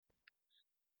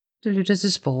Du lytter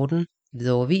til Sporen,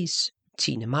 Hvidovre Avis,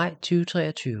 10. maj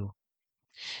 2023.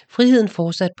 Friheden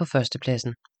fortsat på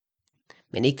førstepladsen,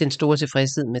 men ikke den store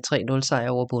tilfredshed med 3-0 sejr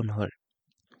over bundhold.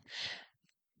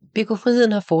 BK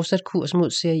Friheden har fortsat kurs mod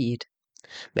serie 1.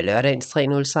 Med lørdagens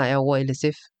 3-0 sejr over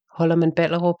LSF holder man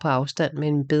Ballerup på afstand med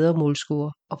en bedre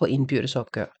målscore og på indbyrdes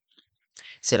opgør.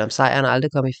 Selvom sejren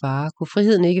aldrig kom i fare, kunne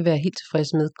Friheden ikke være helt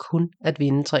tilfreds med kun at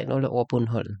vinde 3-0 over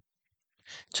bundholdet.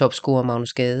 Topscorer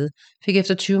Magnus Gade fik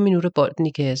efter 20 minutter bolden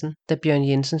i kassen, da Bjørn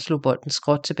Jensen slog bolden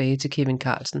skråt tilbage til Kevin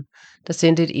Carlsen, der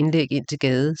sendte et indlæg ind til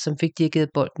Gade, som fik dirigeret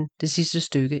bolden det sidste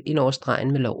stykke ind over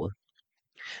stregen med låret.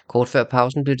 Kort før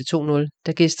pausen blev det 2-0,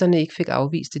 da gæsterne ikke fik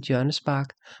afvist et hjørnespark,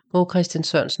 hvor Christian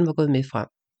Sørensen var gået med frem.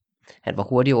 Han var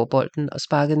hurtig over bolden og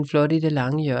sparkede den flot i det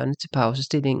lange hjørne til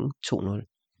pausestillingen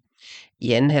 2-0.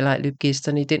 I anden halvleg løb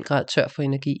gæsterne i den grad tør for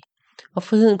energi, og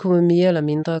Friheden kunne med mere eller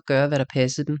mindre gøre, hvad der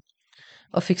passede dem,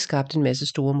 og fik skabt en masse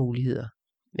store muligheder.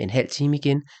 Med en halv time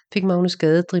igen fik Magnus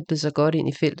Gade driblet sig godt ind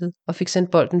i feltet og fik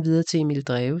sendt bolden videre til Emil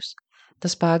Dreves, der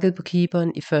sparkede på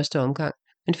keeperen i første omgang,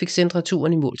 men fik sendt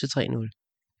returen i mål til 3-0.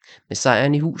 Med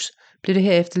sejren i hus blev det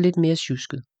herefter lidt mere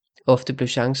sjusket. Ofte blev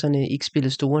chancerne ikke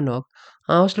spillet store nok,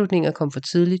 og afslutninger kom for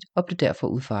tidligt og blev derfor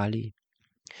ufarlige.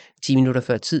 10 minutter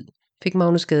før tid fik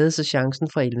Magnus Gade så chancen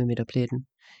fra 11 meter pletten,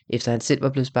 efter han selv var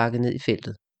blevet sparket ned i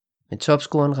feltet. Men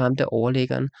topscoren ramte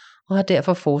overlæggeren og har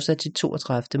derfor fortsat sit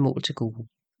 32. mål til gode.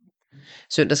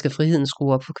 Søndag skal Friheden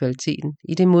skrue op for kvaliteten,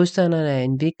 i det modstanderne er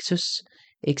Invictus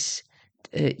XI,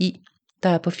 der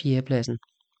er på 4. pladsen.